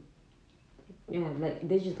digital. Yeah, like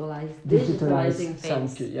digitalizing Digitalize. things.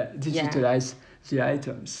 Thank you. Yeah, digitalize the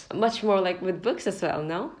items. Much more like with books as well,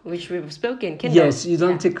 no? Which we've spoken. Kindle. Yes, you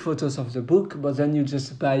don't take photos of the book, but then you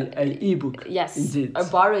just buy an ebook. Yes, indeed. or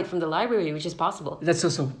borrow it from the library, which is possible. That's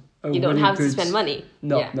also you don't really have good. to spend money.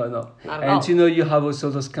 No, yeah. no. Not at And all. you have also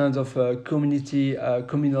those kinds of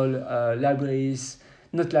communal libraries,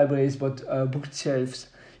 not libraries, but bookshelves.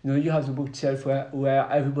 You have the bookshelf where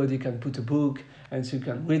everybody can put a book, and so you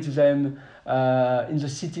can read them. In the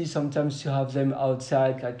city, sometimes you have them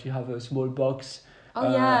outside, like you have a small box.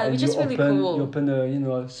 Oh yeah, which is really cool. You open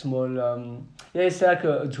a small, it's like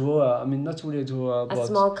a drawer. I mean, not really a drawer, a but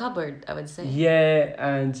small cupboard, I would say. Yeah,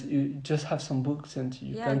 and you just have some books, and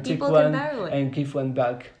you can take one and give one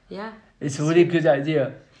back. Yeah, it's a really good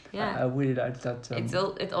idea. Yeah, I really like that.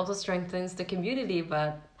 It also strengthens the community,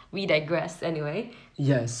 but we digress anyway.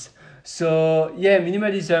 Yes. So yeah,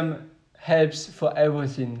 minimalism helps for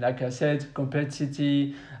everything. Like I said,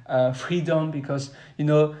 complexity, freedom, because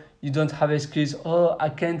you don't have excuse. Oh, I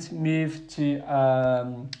can't move to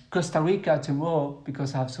Costa Rica tomorrow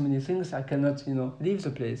because I have so many things. I cannot, leave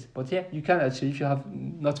the place. But yeah, you can actually if you have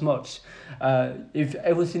not much. If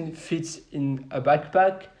everything fits in a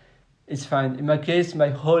backpack, it's fine. In my case, my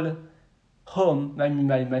whole home,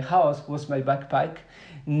 my house was my backpack.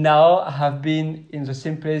 Now I have been in the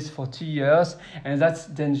same place for 2 years, and that's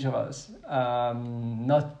dangerous.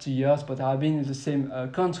 Not 2 years, but I've been in the same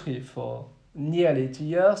country for nearly 2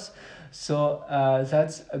 years. So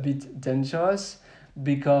that's a bit dangerous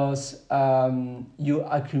because you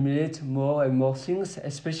accumulate more and more things,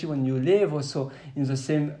 especially when you live also in the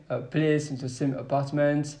same place, in the same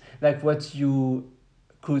apartment, like what you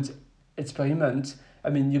could experiment. I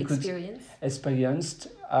mean, you could experienced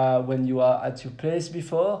when you are at your place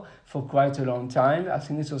before for quite a long time. I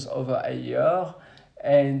think it was over a year,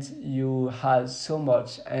 and you had so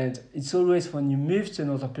much. And it's always when you move to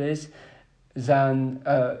another place,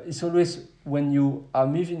 it's always when you are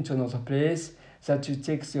moving to another place that you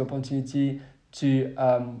take the opportunity to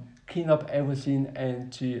clean up everything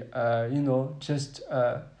and to just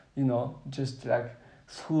like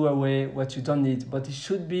throw away what you don't need. But it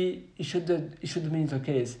shouldn't be the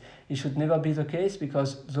case. It should never be the case,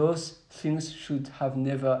 because those things should have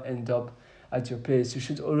never end up at your place. You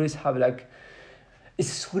should always have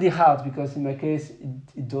it's really hard because in my case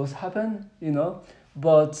it does happen,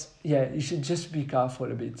 but yeah, you should just be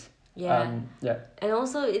careful a bit. Yeah. And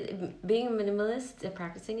also being a minimalist,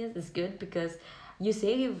 practicing it is good because you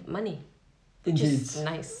save money. Indeed. Which is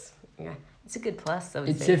nice. Yeah. It's a good plus, I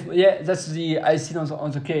would say. That's the icing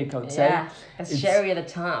on the cake, I would say. Yeah, it's cherry at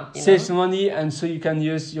the top. Saves money, and so you can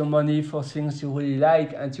use your money for things you really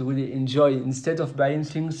like and you really enjoy, instead of buying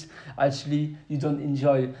things actually you don't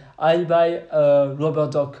enjoy. I'll buy a rubber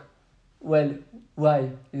duck. Well, why?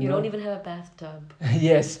 You don't even have a bathtub.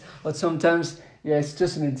 Yes, but sometimes, it's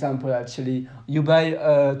just an example actually. You buy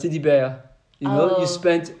a teddy bear, you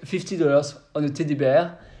spend $50 on a teddy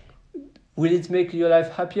bear. Will it make your life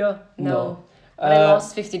happier? No. But I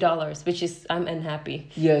lost $50, which is I'm unhappy.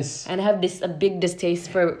 Yes. And I have a big distaste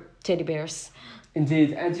for teddy bears.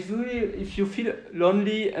 Indeed. And if you feel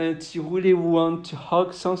lonely and you really want to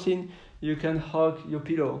hug something, you can hug your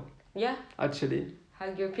pillow. Yeah. Actually.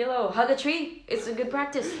 Hug your pillow. Hug a tree. It's a good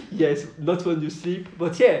practice. Yes, not when you sleep,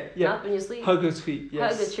 but yeah. Not when you sleep. Hug a tree.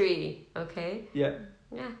 Yes. Hug a tree. Okay. Yeah.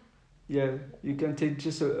 Yeah. Yeah. You can take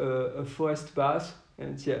just a forest bath.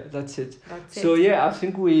 And yeah, that's it. So yeah, I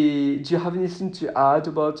think do you have anything to add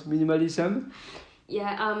about minimalism?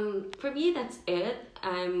 Yeah, for me that's it.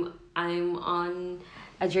 I'm on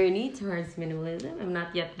a journey towards minimalism. I'm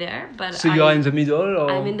not yet there, but So you are in the middle, or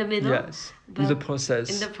I'm in the middle. yes, in the process.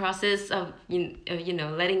 In the process of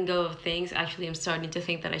letting go of things. Actually, I'm starting to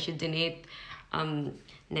think that I should donate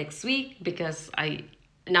next week, because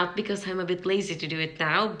not because I'm a bit lazy to do it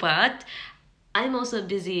now, but I'm also a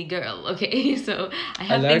busy girl, okay? So I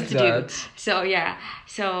have like things to that. do. So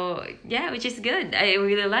yeah, which is good. I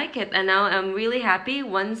really like it, and now I'm really happy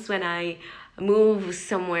once when I move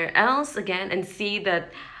somewhere else again and see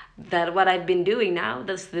that what I've been doing now,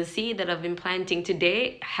 the seed that I've been planting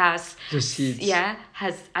today has The seeds. Yeah,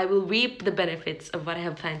 has I will reap the benefits of what I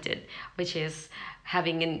have planted, which is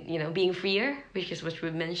having being freer, which is what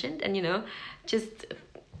we mentioned, and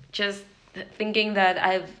just thinking that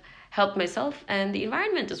I've helped myself and the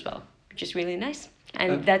environment as well, which is really nice.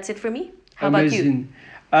 And that's it for me. How about you? Amazing.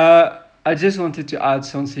 I just wanted to add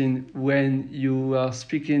something when you were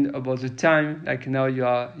speaking about the time. Like now you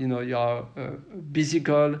are, you are a busy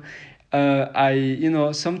girl.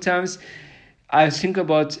 Sometimes I think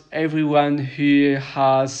about everyone who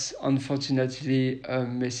has unfortunately a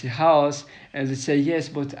messy house, and they say yes,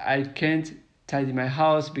 but I can't tidy my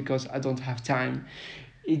house because I don't have time.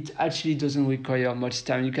 It actually doesn't require much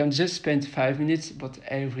time. You can just spend 5 minutes, but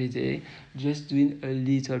every day, just doing a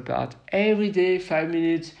little part. Every day, 5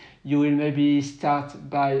 minutes. You will maybe start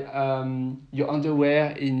by your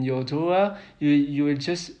underwear in your drawer. You will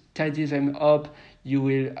just tidy them up. You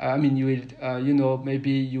will,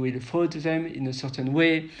 maybe you will fold them in a certain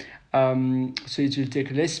way. So it will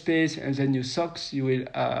take less space, and then your socks, you will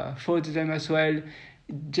fold them as well.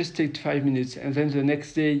 Just take 5 minutes, and then the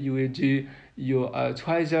next day you will do your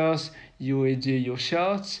trousers, you will do your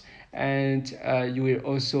shirts, and you will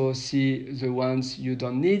also see the ones you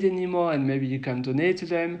don't need anymore, and maybe you can donate to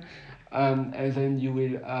them. And then you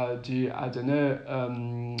will do, I don't know,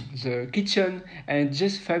 the kitchen, and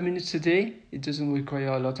just 5 minutes a day. It doesn't require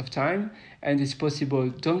a lot of time, and it's possible.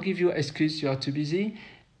 Don't give your excuse you are too busy.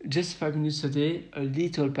 Just 5 minutes a day, a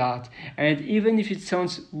little part. And even if it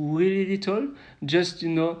sounds really little, just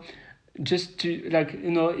just to,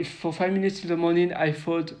 if for 5 minutes in the morning I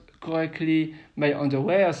fold correctly my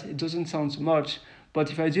underwears, it doesn't sound much,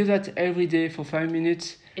 but if I do that every day for 5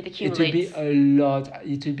 minutes, it will be a lot.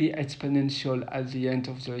 It will be exponential at the end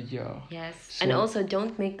of the year. Yes. And also,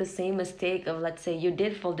 don't make the same mistake of, let's say you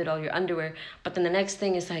did folded all your underwear, but then the next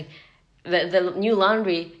thing is like the new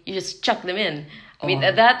laundry, you just chuck them in. I mean,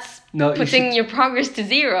 that's putting your progress to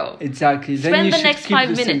zero. Exactly. Spend then you the next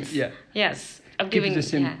 5 minutes. Same, yeah. Yes. Of keep doing the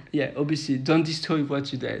same. Yeah. Obviously, don't destroy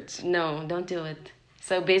what you did. No, don't do it.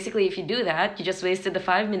 So basically, if you do that, you just wasted the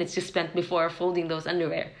 5 minutes you spent before folding those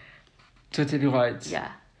underwear. Totally right.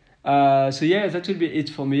 Yeah. So yeah, that will be it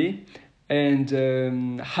for me.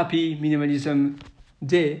 And happy minimalism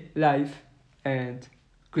day, life, and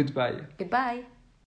goodbye. Goodbye.